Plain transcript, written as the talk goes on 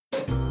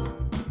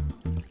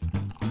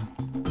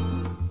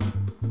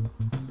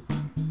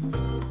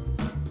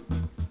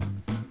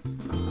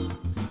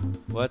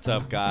What's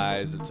up,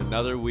 guys? It's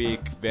another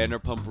week.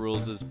 Vanderpump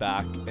Rules is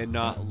back, and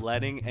not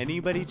letting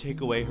anybody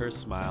take away her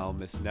smile.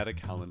 Miss Neda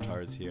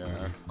Kalantar is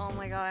here. Oh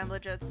my god, I'm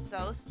legit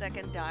so sick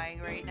and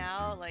dying right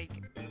now. Like,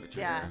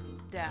 death.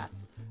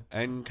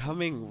 And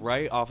coming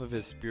right off of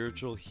his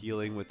spiritual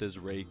healing with his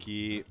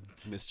reiki,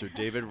 Mr.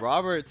 David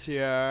Roberts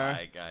here.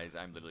 Hi, guys.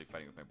 I'm literally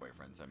fighting with my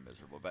boyfriend, so I'm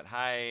miserable. But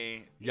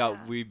hi. Yeah,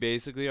 we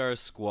basically are a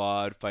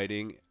squad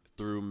fighting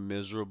through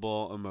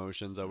miserable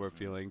emotions that we're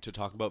feeling to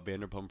talk about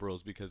Vanderpump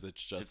Rules because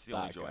it's just It's the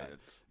only joy.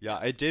 Yeah,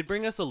 it did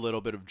bring us a little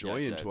bit of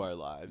joy into our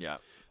lives. Yeah.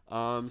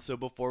 So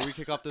before we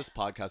kick off this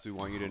podcast, we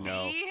want you to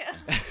know.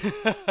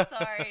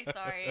 Sorry.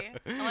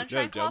 I'm gonna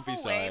try and cough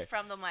away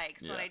from the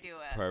mics when I do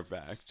it.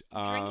 Perfect.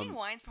 Drinking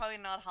wine's probably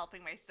not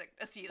helping my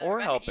sickness either.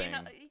 Or helping.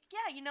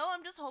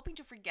 I'm just hoping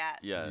to forget.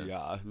 Yes.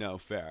 Yeah, no,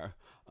 fair.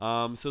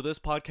 So this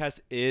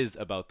podcast is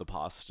about the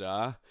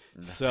pasta.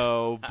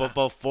 So, but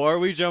before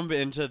we jump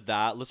into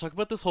that, let's talk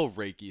about this whole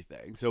Reiki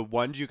thing. So,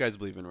 one, do you guys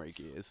believe in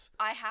Reikis?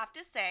 I have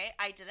to say,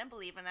 I didn't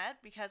believe in it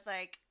because,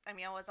 I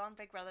was on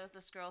Big Brother with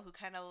this girl who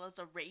kind of was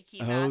a Reiki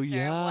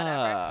master or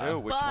whatever. Oh,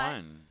 which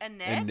one?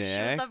 Aneal.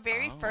 She was the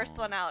very first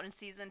one out in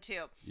season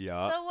 2.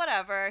 Yeah. So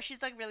whatever.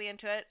 She's really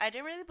into it. I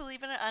didn't really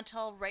believe in it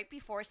until right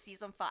before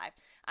season 5.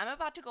 I'm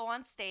about to go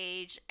on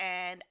stage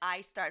and I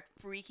start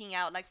freaking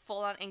out,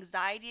 full on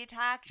anxiety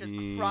attack, just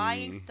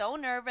crying, so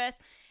nervous.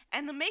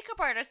 And the makeup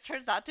artist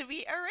turns out to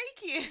be a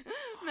Reiki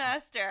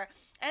master.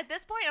 And at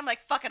this point, I'm like,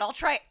 fuck it, I'll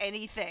try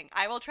anything.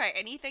 I will try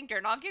anything.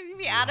 They're not giving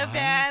me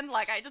Ativan.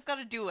 I just got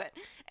to do it.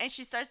 And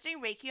she starts doing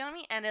Reiki on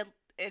me, and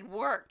it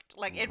worked.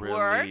 It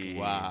worked.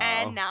 Wow.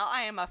 And now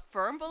I am a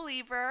firm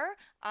believer.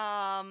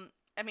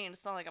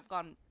 It's not like I've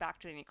gone back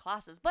to any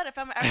classes, but if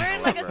I'm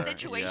ever in a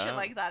situation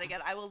like that again,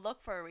 I will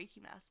look for a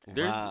Reiki master.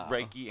 There's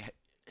Reiki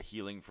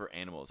healing for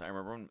animals. I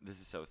remember when, this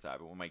is so sad,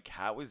 but when my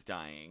cat was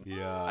dying,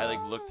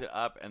 I looked it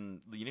up,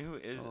 and you know who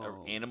is an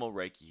animal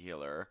Reiki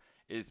healer?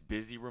 Is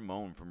Busy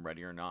Ramone from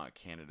Ready or Not.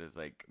 Canada's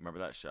remember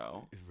that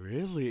show?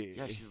 Really?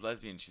 Yeah, she's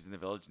lesbian. She's in the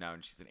village now,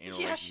 and she's an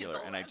animal Yeah, Reiki healer.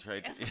 And I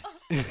tried to.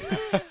 That's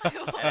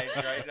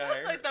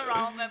the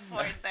relevant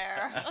point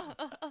there.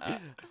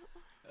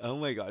 Oh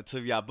my god. So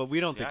yeah, but we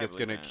don't think it's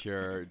gonna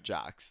cure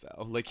Jax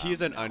though. He's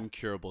an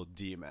uncurable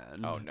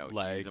demon. Oh no,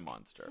 he's a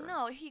monster.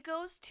 No, he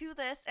goes to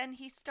this and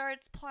he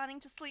starts planning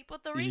to sleep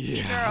with the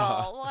Reiki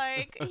girl.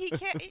 He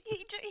can't.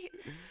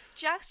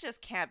 Jax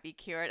just can't be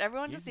cured.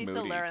 Everyone just needs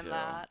to learn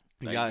that.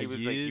 He was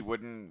he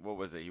wouldn't. What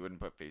was it? He wouldn't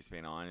put face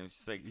paint on. It was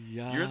just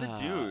you're the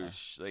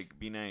douche.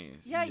 Be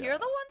nice. Yeah, you're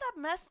the one that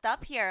messed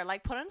up here.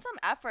 Put in some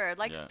effort.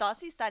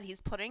 Stassi said,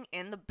 he's putting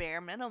in the bare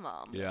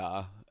minimum.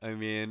 Yeah,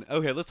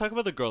 okay, let's talk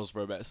about the girls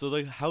for a bit. So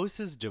the house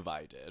is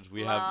divided.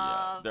 We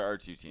have there are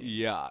 2 teams.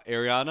 Yeah,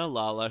 Ariana,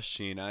 Lala,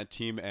 Sheena,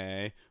 Team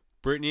A,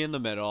 Brittany in the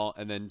middle,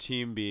 and then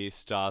Team B,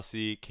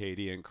 Stassi,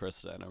 Katie, and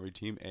Kristen. Are we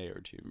Team A or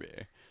Team B?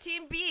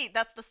 Team B,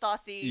 that's the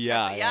Stassi.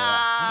 Yeah.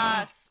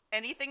 Yes.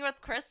 Anything with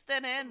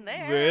Kristen in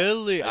there.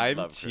 Really?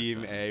 I'm Team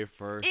Kristen. A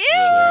for Ew!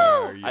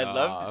 sure. Yeah. I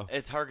love.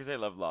 It's hard because I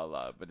love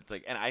Lala, but it's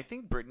and I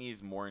think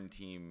Brittany's more in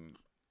Team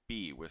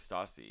B with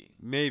Stassi.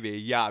 Maybe,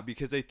 yeah,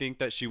 because I think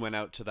that she went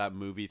out to that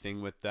movie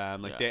thing with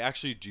them. They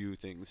actually do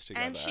things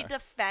together. And she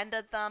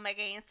defended them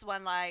against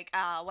when,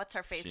 what's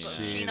her face?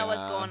 Sheena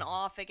was going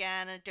off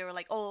again, and they were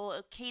like,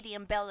 oh, Katie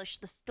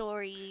embellished the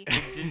story.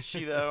 Did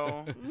she,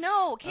 though?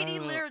 No, Katie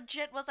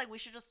legit was like, we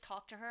should just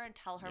talk to her and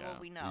tell her what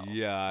we know.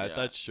 Yeah,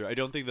 that's true. I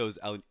don't think there was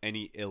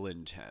any ill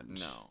intent.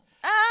 No.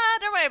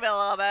 There might be a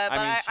little bit,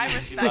 but I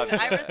respect it.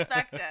 I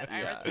respect it. Yeah.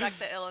 I respect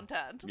the ill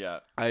intent. Yeah.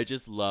 I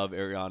just love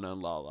Ariana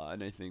and Lala,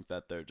 and I think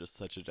that they're just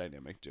such a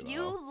dynamic duo.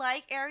 You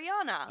like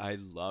Ariana. I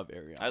love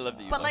Ariana. I love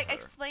that you But, love her.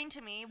 explain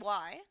to me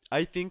why.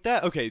 I think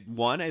that,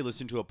 one, I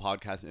listened to a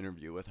podcast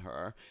interview with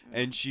her,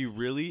 and she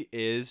really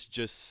is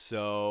just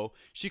so...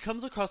 She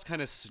comes across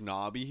kind of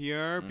snobby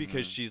here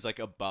because she's,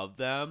 above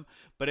them,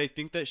 but I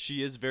think that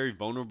she is very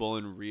vulnerable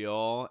and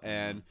real,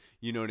 and,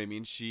 you know what I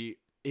mean? She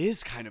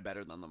is kind of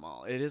better than them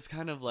all. It is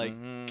kind of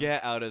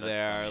get out of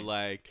there.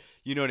 Funny.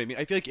 You know what I mean?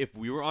 I feel like if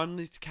we were on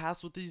these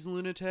casts with these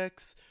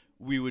lunatics,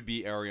 we would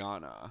be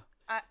Ariana.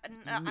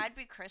 I'd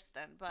be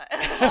Kristen, but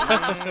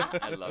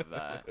I love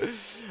that.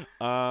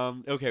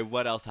 Okay,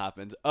 what else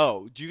happens?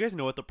 Oh, do you guys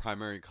know what the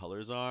primary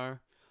colors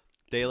are?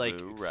 They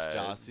blue, red.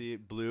 Stassi,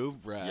 blue,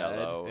 red,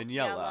 yellow. and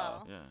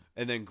yellow. Yeah.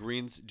 And then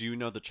greens. Do you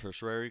know the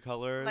tertiary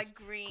colors?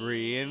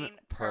 Green,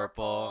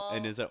 purple,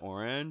 and is it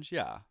orange?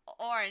 Yeah.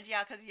 Orange,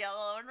 yeah, because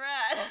yellow and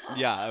red.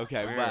 Yeah,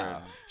 okay, Weird.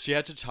 wow. She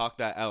had to talk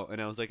that out,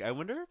 and I was like, I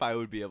wonder if I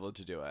would be able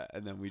to do it.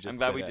 And then we just I'm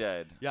glad we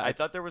did. Yeah, I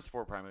thought there was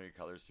 4 primary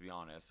colors, to be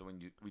honest. So when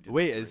we did.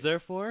 Wait, is there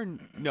 4?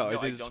 No,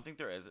 I don't think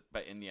there is.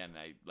 But in the end,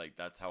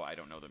 that's how I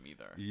don't know them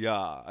either.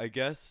 Yeah, I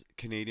guess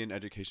Canadian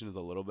education is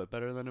a little bit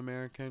better than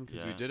American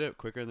because we did it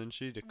quicker than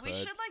she did. We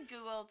should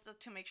Google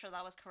to make sure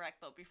that was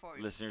correct though before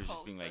we listeners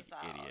post just being this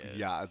out. idiots.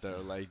 Yeah, they're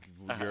like,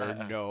 you're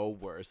no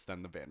worse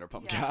than the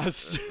Vanderpump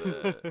cast.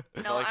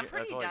 No, I'm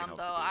pretty dumb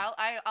though.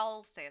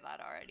 I'll say that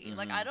already.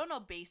 I don't know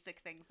basic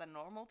things that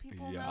normal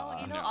people know.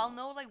 I'll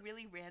know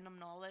really random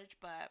knowledge,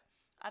 but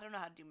I don't know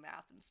how to do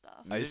math and stuff.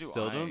 I Neither do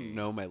still I. don't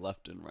know my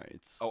left and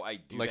rights. Oh, I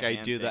do. Like the I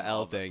hand do the thing L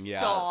all the thing, yeah.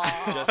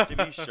 Stop. Just to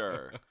be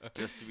sure.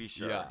 Just to be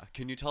sure. Yeah.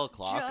 Can you tell a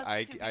clock? Just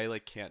I to be- I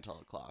like can't tell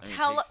a clock. I mean,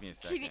 Tell. it takes me a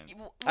Can you,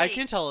 second. I wait.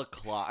 can tell a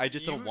clock. I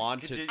just don't You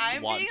want to. could-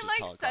 I'm want being to like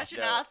tell a such an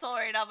No. asshole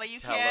right now, but you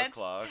Tell a can't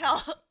clock.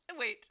 tell.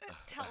 Wait,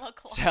 tell a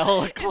clock.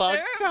 Tell a clock. Is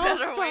there a tell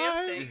better way of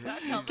time. saying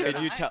that? Tell Can the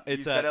Can you time. tell? You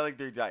It's said a. it like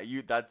they're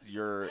dying. That's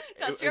your.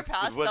 That's your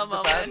pasta what's the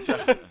moment.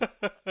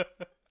 pasta?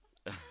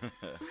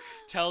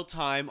 Tell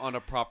time on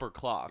a proper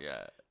clock.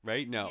 Yeah.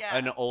 Right? No, Yes.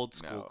 an old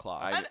school No,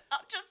 clock. I-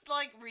 Just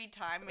like read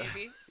time,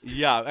 maybe.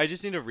 Yeah, I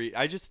just need to read.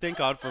 I just thank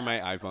God for my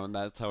iPhone.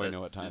 That's how I know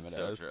what time it's it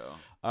so is. true.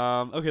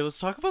 Okay, let's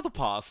talk about the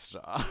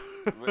pasta.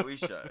 We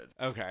should.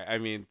 Okay, I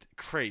mean,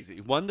 crazy.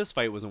 One, this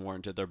fight wasn't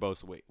warranted. They're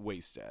both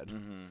wasted.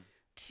 Mm-hmm.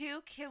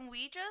 2, can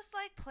we just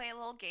like play a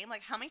little game?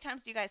 Like, how many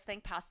times do you guys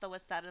think pasta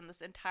was said in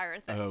this entire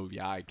thing? Oh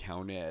yeah, I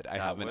counted. I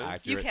That have an was-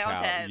 accurate You count.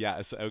 counted.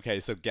 Yes. Okay,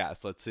 so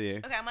guess. Let's see.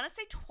 Okay, I'm gonna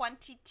say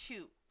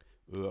 22.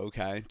 Ooh,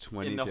 okay,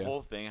 22. In the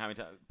whole thing, how many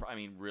times? I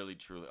mean, really,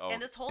 truly. Oh, In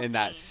this whole In scene.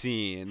 that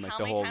scene, like how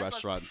the many whole times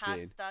restaurant was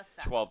scene. pasta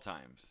said? 12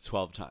 times.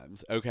 12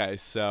 times. Okay,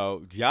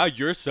 so yeah,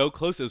 you're so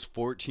close. It was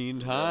 14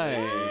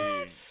 times.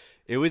 Really?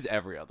 It was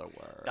every other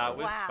word. That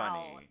was wow.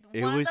 funny.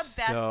 It One was of the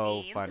best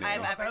so scenes funny.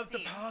 I've It's ever About the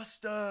seen.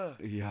 pasta.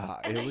 Yeah,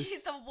 And it then was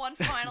the one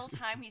final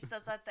time he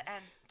says at the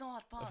end, it's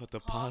not about about the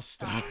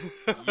pasta.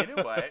 pasta. You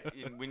know what?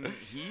 When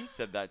he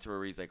said that to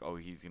her, he's like, "Oh,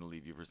 he's gonna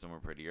leave you for somewhere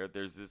prettier."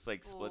 There's this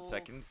like split Oof.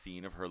 second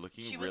scene of her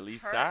looking She was really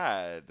hurt.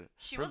 sad.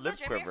 She Her was lip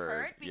legit quivered.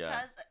 hurt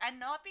because, Yeah. and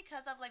not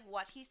because of like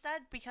what he said,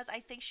 because I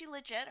think she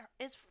legit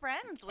is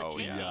friends with Oh,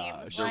 James.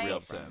 yeah. she They're Like, real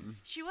loves him. friends.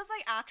 she was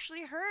like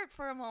actually hurt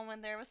for a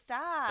moment there. It was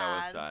sad.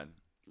 That was sad.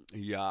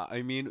 Yeah,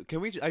 I mean,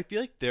 I feel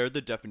like they're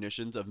the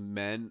definitions of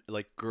men,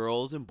 like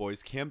girls and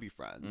boys can be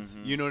friends.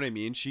 Mhm. You know what I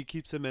mean? She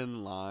keeps him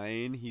in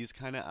line. He's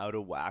kind of out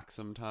of whack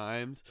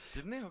sometimes.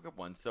 Didn't they hook up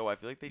once though? I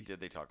feel like they did.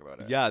 They talk about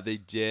it. Yeah, they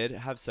did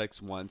have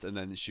sex once, and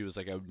then she was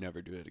like, I would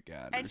never do it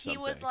again. And or he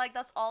was something. like,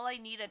 "That's all I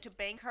needed to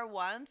bang her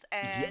once,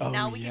 and Yeah,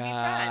 now we can be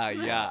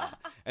friends." Yeah,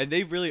 and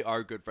they really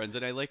are good friends.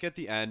 And I like at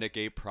the end at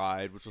Gay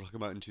Pride, which we'll talk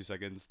about in 2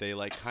 seconds, they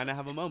like kind of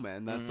have a moment,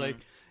 and that's like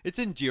it's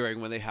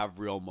endearing when they have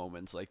real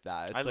moments like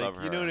that. It's I like,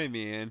 love you know what her. I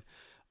mean?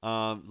 They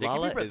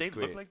Lala could be, is they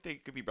great. look like they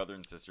could be brother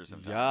and sister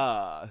sometimes.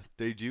 Yeah,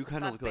 they do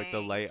kind of That look like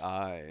the light banged.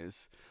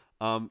 eyes.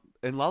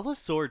 And Lala's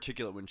so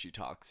articulate when she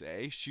talks,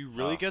 eh? She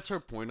really Ugh. gets her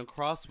point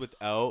across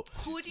without.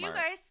 Who She's do you smart.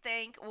 guys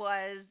think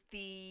was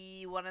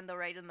the one in the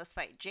right in this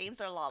fight, James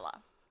or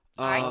Lala?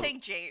 I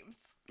think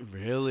James.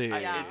 Really.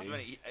 Yeah. It's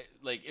funny.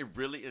 Like it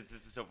really is.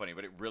 This is so funny,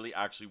 but it really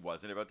actually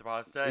wasn't about the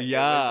pasta.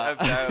 Yeah. It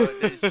was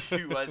about that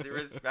she wasn't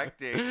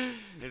respecting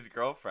his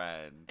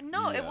girlfriend.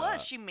 No, it Yeah.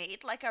 was. She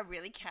made like a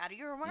really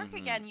catty remark Mhm.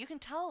 again. You can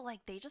tell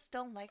like they just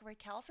don't like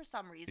Raquel for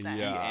some reason. He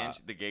Yeah. and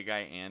the gay guy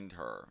and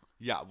her.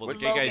 Yeah, well, What's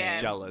the gay Logan.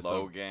 guy's jealous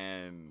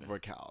Logan. of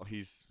Raquel.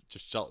 He's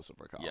just jealous of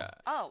Raquel. Yeah.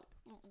 Oh,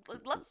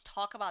 let's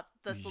talk about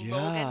this Yeah.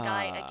 Logan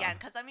guy again,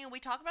 because I mean we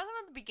talked about him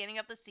at the beginning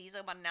of the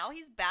season, but now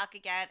he's back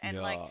again,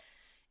 and like Yeah.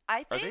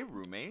 I Are think they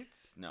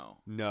roommates? No.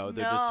 No,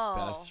 they're No.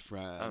 just best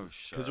friends. Oh, Because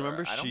sure.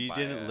 remember, I don't she buy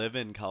didn't it. live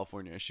in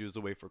California. She was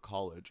away for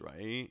college,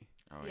 right?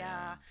 Oh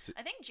yeah. So-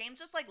 I think James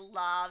just like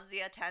loves the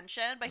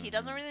attention, but he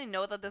doesn't Mhm. really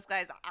know that this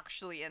guy's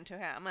actually into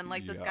him, and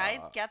like this guy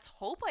Yeah. gets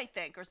hope, I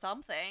think, or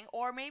something,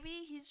 or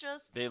maybe he's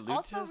just They allude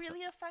also to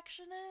really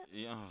affectionate.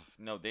 Yeah.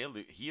 No,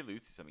 he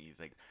alludes to something. He's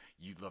like,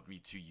 "You love me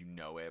too. You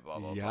know it." Blah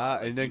blah. Yeah, blah.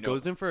 Like, and then you know-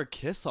 goes in for a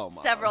kiss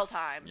almost. Several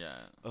times. Yeah.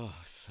 Oh,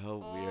 so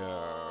weird.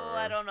 Oh,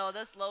 I don't know.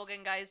 This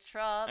Logan guy's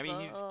trouble. I mean,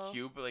 he's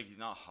cute, but like he's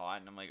not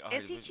hot, and I'm like, oh,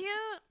 Is he cute?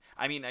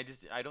 I mean, I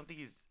don't think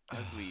he's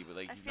ugly, but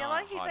like I he's feel not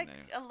like he's hot like in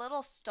it. a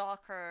little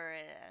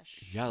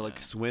stalker-ish. Yeah, like Yeah.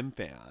 swim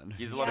fan.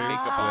 He's a lot of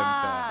makeup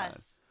on.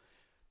 Yes.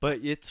 But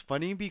it's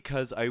funny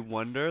because I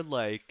wonder,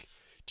 like,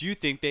 do you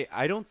think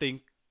I don't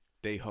think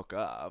they hook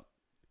up.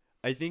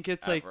 I think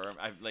it's like Ever.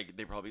 Like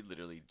they probably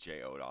literally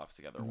JO'd off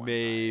together one night.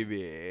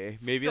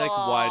 maybe like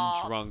Stop.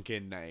 one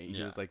drunken night. He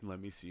Yeah. was like, "Let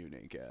me see you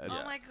naked." Yeah.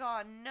 Oh my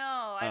god,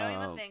 no! I don't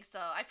even Um, think so.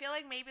 I feel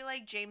like maybe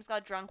like James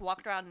got drunk,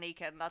 walked around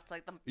naked. And that's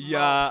like the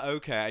Yeah, most.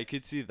 okay, I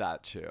could see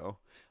that too.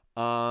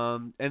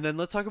 And then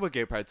let's talk about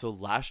Gay Pride. So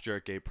last year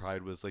at Gay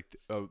Pride was like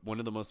one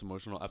of the most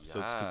emotional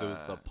episodes because it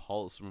was the Yeah.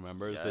 Pulse.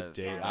 Remember, it was the Yes,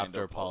 day Yes. after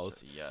Orlando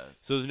Pulse. Yes.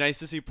 So it was nice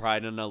to see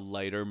Pride in a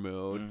lighter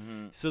mood.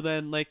 Mhm. So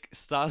then, like,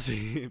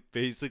 Stassi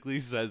basically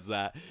says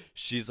that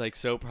she's, like,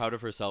 so proud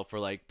of herself for,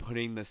 like,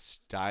 putting the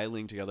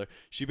styling together.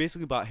 She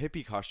basically bought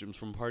hippie costumes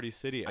from Party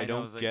City. I I know,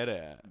 don't it's like- get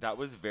it. That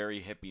was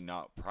very hippie,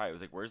 not pride. It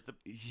was like, where's the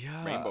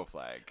Yeah. rainbow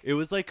flag? It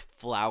was, like,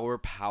 flower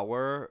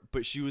power,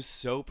 but she was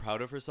so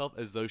proud of herself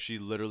as though she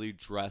literally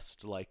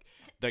dressed, like,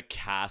 the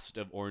cast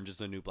of Orange is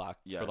the New Black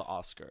for the Yes.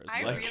 Oscars.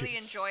 I like, really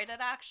enjoyed it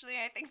actually.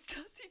 I think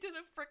Stassi did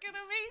a freaking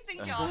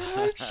amazing job.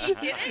 She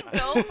didn't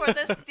go for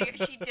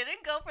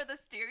the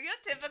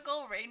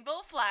stereotypical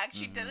rainbow flag.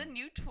 She did a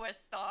new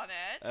twist on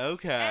it.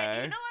 Okay.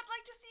 And you know, I'd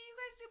like to see you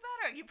guys do better.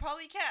 matter. You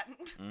probably can.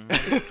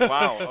 Mm-hmm.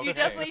 Wow. Okay. You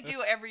definitely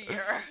do every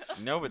year.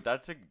 No, but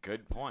that's a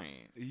good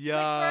point. Yeah.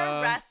 Like for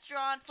a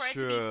restaurant, for it to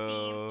be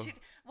true. themed.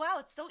 Wow,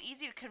 it's so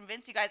easy to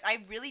convince you guys.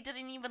 I really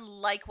didn't even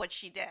like what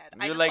she did.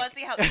 I You're just like, want to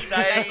see how easy you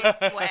guys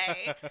would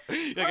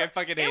sway. Like, I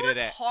fucking hated It was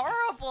it.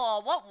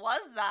 horrible. What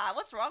was that?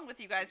 What's wrong with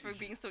you guys for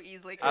being so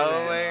easily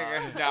Oh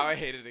convinced? my Now I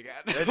hate it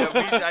again.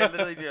 I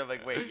literally do. I'm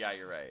like, wait, yeah,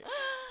 you're right.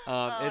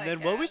 And then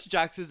okay. what was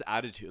Jax's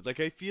attitude? Like,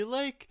 I feel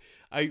like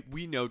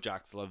we know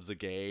Jax loves the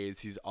gays.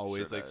 He's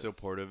always Sure like does.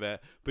 supportive of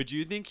it. But do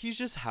you think he's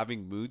just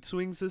having mood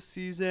swings this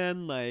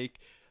season? Like,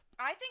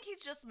 I think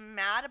he's just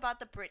mad about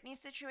the Britney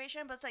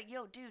situation, but it's like,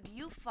 yo, dude,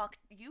 you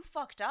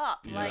fucked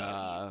up. Yeah.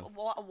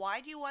 Like, why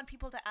do you want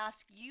people to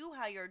ask you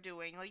how you're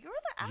doing? Like, you're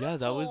the asshole. yeah,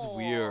 that was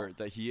weird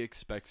that he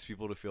expects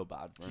people to feel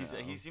bad for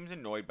him. He seems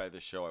annoyed by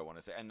the show, I want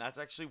to say. And that's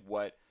actually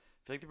what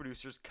I feel like the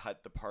producers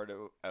cut the part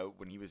out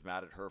when he was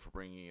mad at her for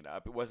bringing it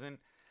up. It wasn't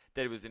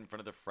that it was in front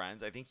of the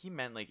friends. I think he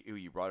meant like, ooh,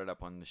 you brought it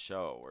up on the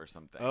show or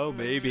something. Oh,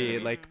 maybe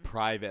Mm. like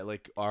private,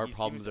 like our He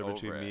problems seems are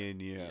between over me it.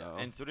 and you. Yeah.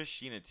 And so does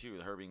Sheena too.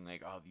 Her being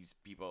like, oh, these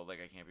people, like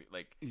I can't be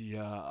like.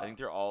 Yeah. I think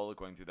they're all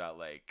going through that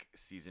like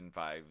season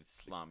 5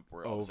 slump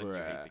where all of a sudden Over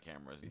you hate it. the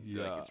cameras and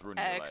Yeah. like it's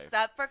ruining your life.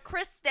 Except for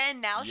Kristen.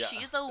 Now Yeah.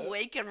 she's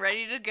awake and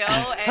ready to go,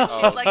 and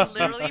Oh, she's like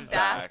literally she's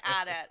back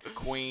back. at it.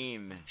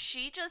 Queen.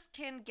 She just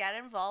can get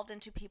involved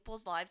into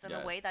people's lives in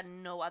a way Yes. that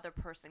no other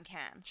person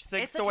can. She's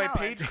like, It's so a I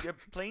talent. paid a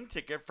plane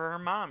ticket for her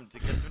mom to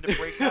get them to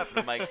break up. And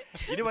I'm like,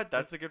 you know what?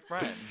 That's a good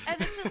friend. And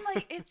it's just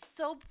like, it's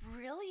so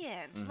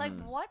brilliant. Like,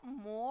 Mhm. what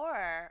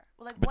more?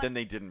 Like, But what? then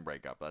they didn't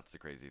break up. That's the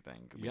crazy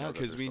thing. Yeah,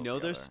 because we know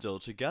they're they're still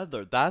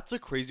together. That's a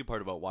crazy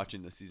part about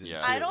watching this season. Yeah.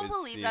 too, I don't is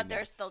believe seeing that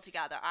they're still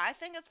together. I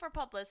think it's for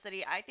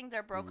publicity. I think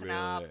they're broken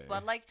up.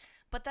 Really?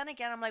 But then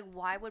again, I'm like,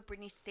 why would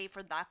Britney stay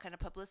for that kind of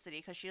publicity?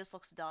 Because she just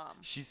looks dumb.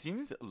 She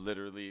seems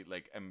literally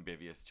like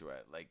ambivalent to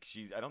it. Like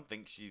I don't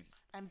think she's.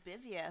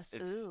 Ambiguous.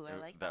 It's, Ooh, I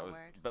like that word.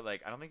 But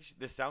like, I don't think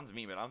this sounds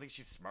mean, but I don't think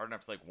she's smart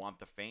enough to like want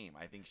the fame.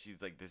 I think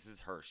she's like, this is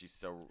her. She's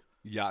so.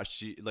 Yeah,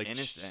 she like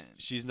Innocent.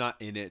 she's not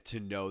in it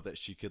to know that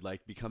she could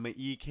like become an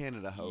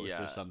Canada host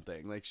Yeah. or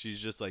something. Like she's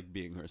just like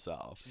being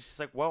herself. She's just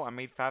like, whoa, I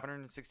made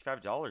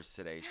 $565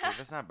 today. She's like,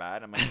 that's not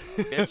bad. I'm like,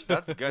 bitch,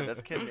 that's good.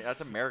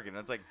 That's American.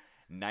 That's like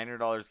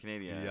 $900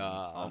 Canadian. Yeah,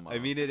 almost. I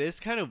mean it is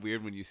kind of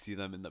weird when you see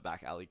them in the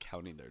back alley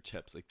counting their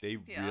chips. Like they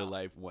Yeah. real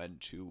life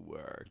went to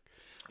work.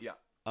 Yeah.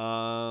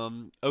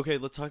 Okay,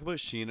 let's talk about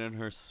Sheena and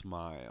her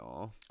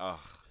smile. Ugh.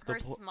 Her The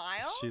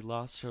smile? She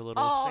lost her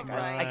little Oh, Like,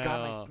 smile. I got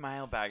my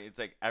smile back. It's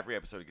like every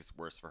episode it gets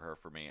worse for her.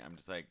 For me, I'm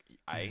just like,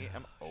 I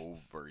am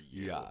over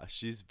you. Yeah,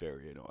 she's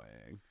very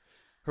annoying.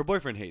 Her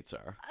boyfriend hates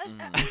her.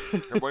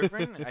 Her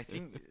boyfriend,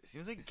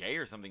 seems like gay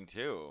or something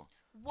too.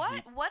 What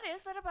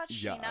is it about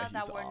Yeah, Sheena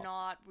that he's we're off.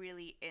 not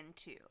really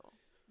into?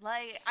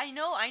 Like, I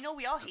know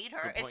we all hate her.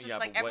 Good It's point, just yeah,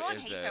 like but what everyone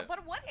is hates her. it?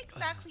 But what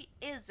exactly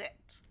is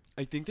it?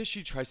 I think that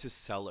she tries to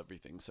sell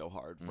everything so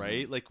hard, Mhm.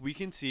 right? Like we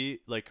can see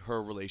like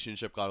her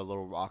relationship got a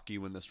little rocky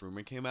when this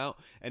rumor came out,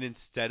 and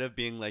instead of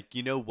being like,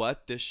 you know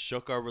what, this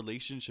shook our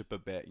relationship a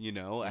bit, you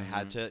know, I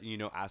had to,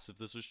 ask if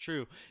this was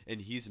true,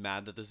 and he's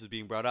mad that this is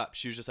being brought up.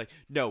 She was just like,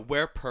 no,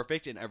 we're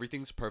perfect and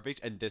everything's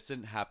perfect, and this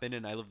didn't happen,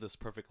 and I live this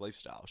perfect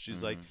lifestyle.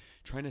 She's like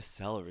trying to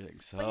sell everything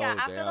so But yeah,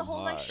 after damn the whole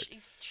hard.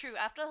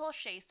 after the whole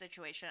Shay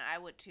situation, I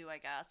would too. I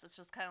guess it's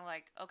just kind of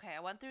like, okay, I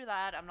went through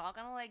that. I'm not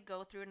gonna like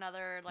go through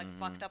another like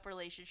fucked up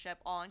relationship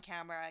on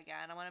camera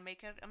again. I want to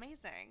make it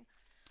amazing.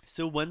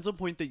 So when's the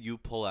point that you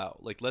pull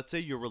out? Like, let's say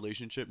your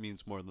relationship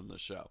means more than the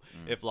show.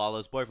 If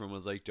Lala's boyfriend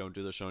was like, don't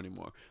do the show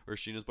anymore, or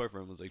Sheena's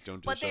boyfriend was like,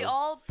 don't do But the show. they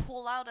all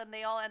pull out and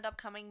they all end up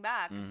coming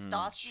back. Mhm.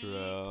 Stassi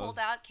True. pulled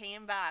out,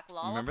 came back.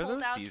 Lala Remember pulled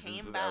those out, seasons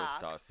came without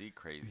back. Stassi?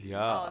 Crazy.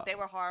 Yeah. Oh, they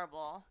were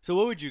horrible. So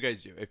what would you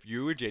guys do if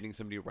you were dating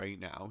somebody right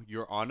now?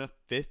 You're on a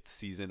 5th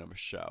season of a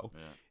show.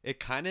 Yeah. It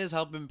kind of is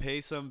helping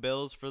pay some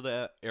bills for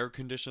the air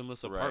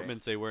conditionless Right.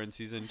 apartments they were in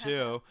season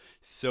 2.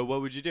 So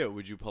what would you do?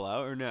 Would you pull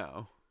out or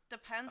no?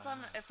 Depends on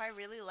if I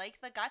really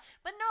like the guy.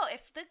 But no,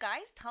 if the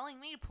guy's telling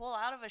me to pull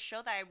out of a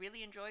show that I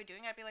really enjoy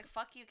doing, I'd be like,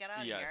 fuck you, get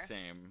out of Yeah, here.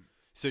 same.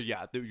 So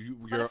yeah, But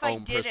your if I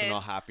own personal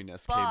didn't,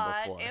 happiness came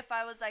But before. if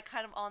I was like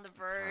kind of on the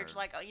verge,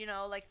 hard.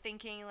 like, like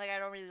thinking like I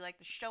don't really like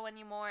the show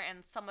anymore and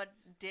someone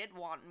did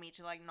want me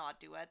to like not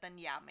do it, then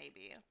yeah,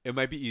 maybe. It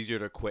might be easier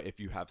to quit if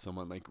you have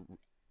someone like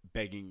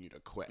begging you to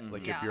quit.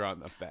 Like Yeah. if you're on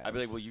the fence. I'd be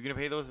like, well, you gonna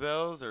pay those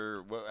bills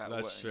or what?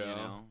 That's what, true. You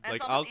know? And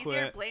Like, it's I'll almost easier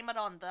to quit. blame it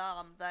on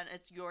them than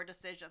it's your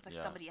decision. It's like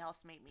Yeah. somebody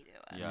else made me do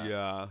it.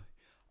 Yeah.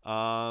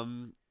 Yeah.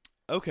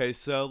 Okay,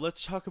 so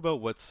let's talk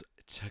about what's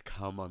to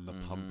come on the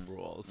pump Mhm.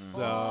 rules. Mhm.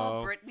 So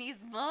Oh,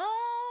 Brittany's mom.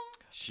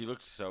 She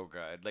looked so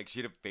good. Like,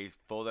 she had a face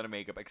full out of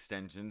makeup,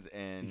 extensions,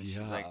 and she's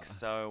Yeah. like,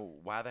 so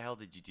why the hell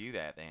did you do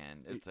that,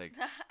 then? It's like,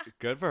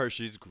 good for her.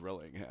 She's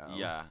grilling him.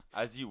 yeah,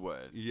 as you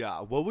would. Yeah.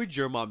 What would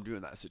your mom do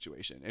in that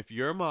situation? If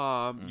your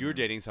mom, you were Mhm.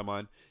 dating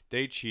someone,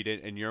 they cheated,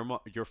 and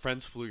your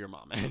friends flew your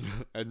mom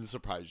in and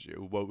surprised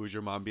you, what would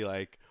your mom be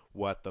like?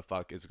 what the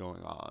fuck is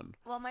going on.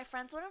 Well, my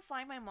friends wouldn't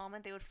fly my mom,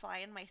 and they would fly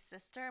in my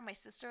sister. My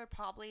sister would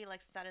probably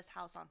like set his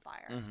house on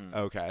fire.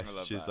 Okay,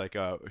 she's like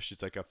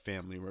a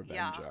family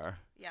revenger.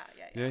 Yeah,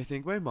 I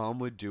think my mom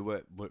would do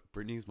what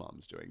Brittany's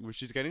mom's doing. When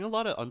she's getting a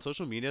lot of on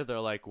social media, they're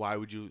like, "Why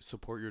would you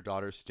support your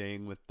daughter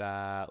staying with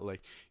that?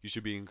 Like, you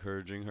should be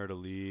encouraging her to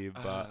leave."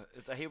 But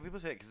I hate when people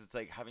say it because it's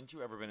like, haven't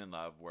you ever been in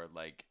love where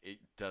like it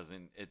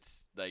doesn't?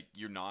 It's like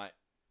you're not.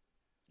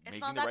 It's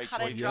making not the that right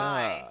cut and choices.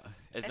 dry.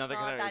 It's not that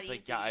kind of. It's easy.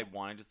 like, yeah, I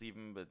want to just leave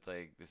him, but it's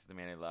like this is the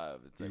man I love.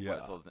 It's like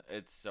what souls.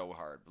 It's so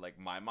hard. Like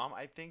my mom,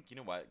 I think you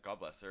know what? God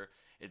bless her.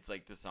 It's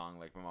like the song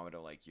like my mom, I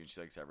don't like you, and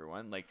she likes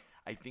everyone. Like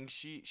I think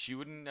she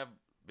wouldn't have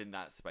been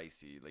that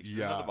spicy. Like she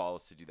didn't have the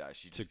balls to do that.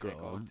 She just like,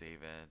 oh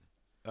David.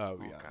 Oh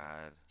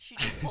God. She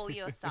just pull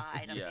you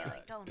aside and be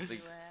like, don't do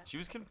it. She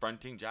was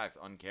confronting Jax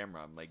on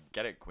camera. I'm like,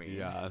 get it, queen.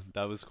 Yeah,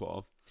 that was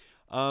cool.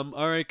 All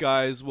right,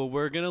 guys. Well,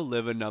 we're gonna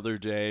live another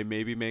day.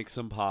 Maybe make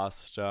some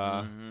pasta.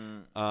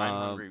 I'm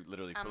hungry,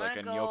 literally, for like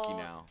a gnocchi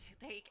now.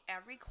 Take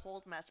every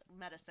cold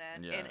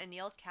medicine in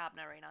Aneal's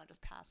cabinet right now and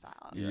just pass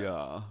out.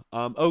 Yeah.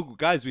 Oh,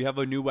 guys, we have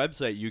a new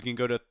website. You can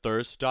go to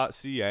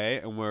thirst.ca,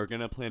 and we're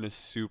gonna plan a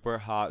super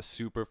hot,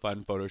 super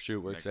fun photo shoot.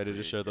 We're excited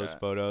to share those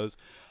photos.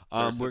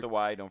 Thirst with the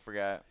Y, don't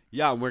forget.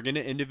 Yeah, and we're going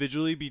to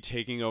individually be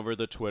taking over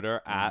the Twitter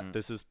at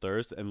This Is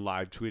Thirst and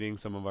live tweeting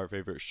some of our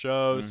favorite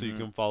shows, so you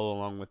can follow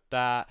along with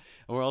that.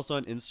 And we're also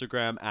on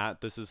Instagram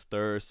at This Is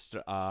Thirst.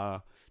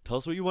 Tell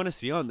us what you want to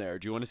see on there.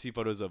 Do you want to see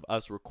photos of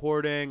us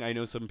recording? I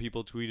know some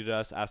people tweeted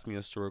us asking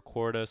us to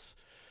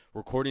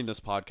recording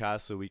this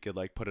podcast so we could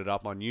like put it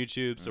up on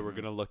YouTube, so we're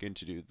going to look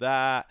into do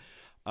that.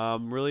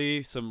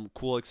 Really some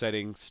cool,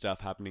 exciting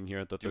stuff happening here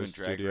at the Thirst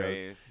Studios.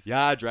 Race.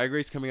 Yeah, Drag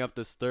Race coming up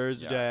this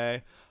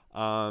Thursday.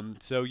 Yeah.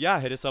 So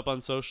yeah, hit us up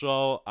on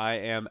social. I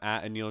am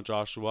at Aneal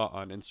Joshua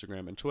on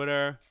Instagram and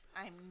Twitter.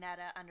 I'm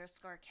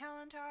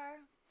Neda_Kalantar.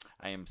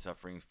 I am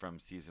suffering from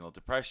seasonal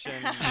depression,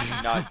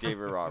 not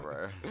David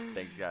Robert.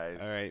 Thanks, guys.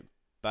 All right,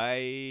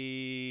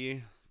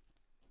 bye.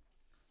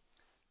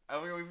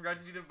 Oh, we forgot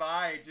to do the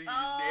bye. You just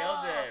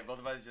nailed it. Both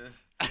of us just.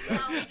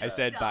 I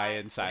said bye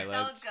in silence.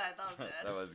 That was good. That was